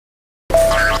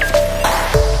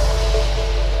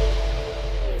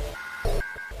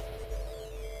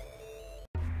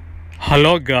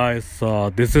Hello guys,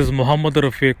 this is Muhammad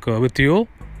Rafiq with you.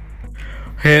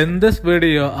 In this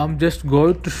video I'm just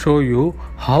going to show you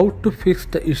how to fix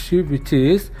the issue, which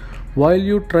is while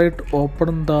you try to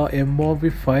open the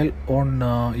MOV file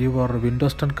on your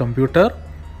Windows 10 computer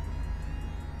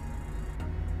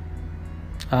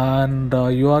and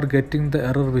you are getting the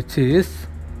error, which is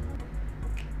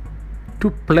to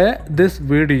play this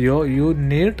video you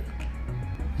need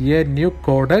a new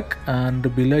codec,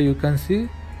 and below you can see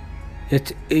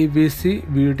HEVC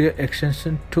video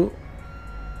extension to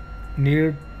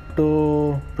need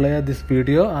to play this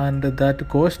video, and that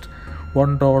cost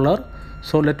 $1.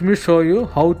 So let me show you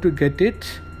how to get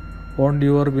it on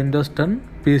your Windows 10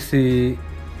 PC.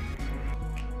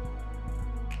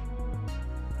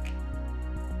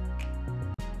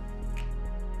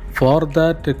 For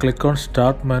that, click on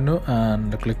Start menu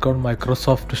and click on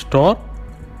Microsoft Store.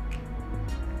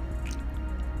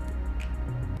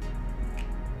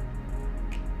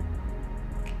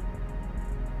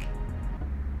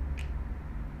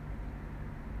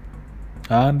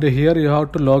 And here you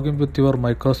have to log in with your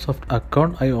Microsoft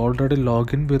account. I already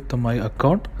log in with my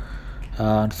account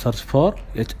and search for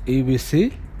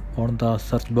HEVC on the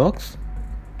search box,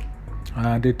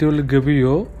 and it will give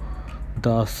you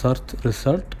the search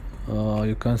result.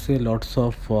 You can see lots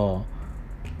of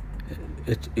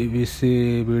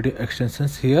HEVC video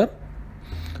extensions here,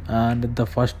 and the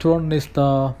first one is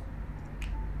the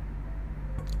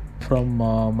from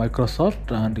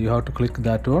Microsoft, and you have to click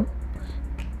that one.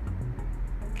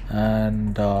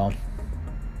 And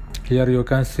here you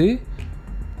can see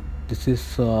this is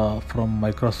from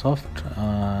Microsoft,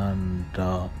 and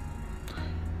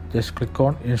just click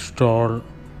on install.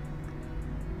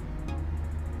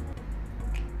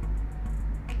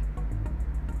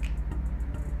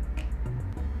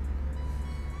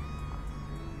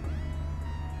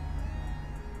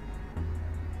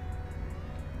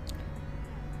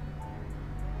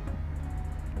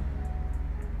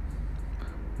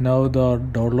 Now the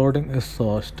downloading is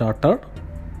started,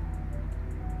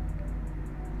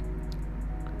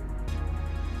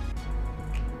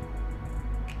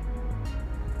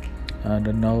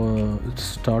 and now it's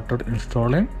started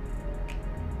installing,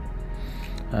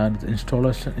 and the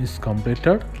installation is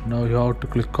completed. Now you have to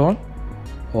click on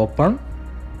open,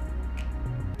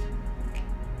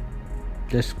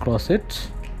 just close it,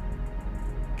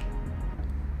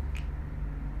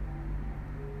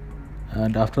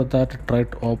 and after that try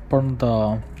to open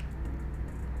the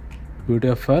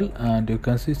video file, and you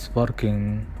can see it's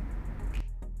working.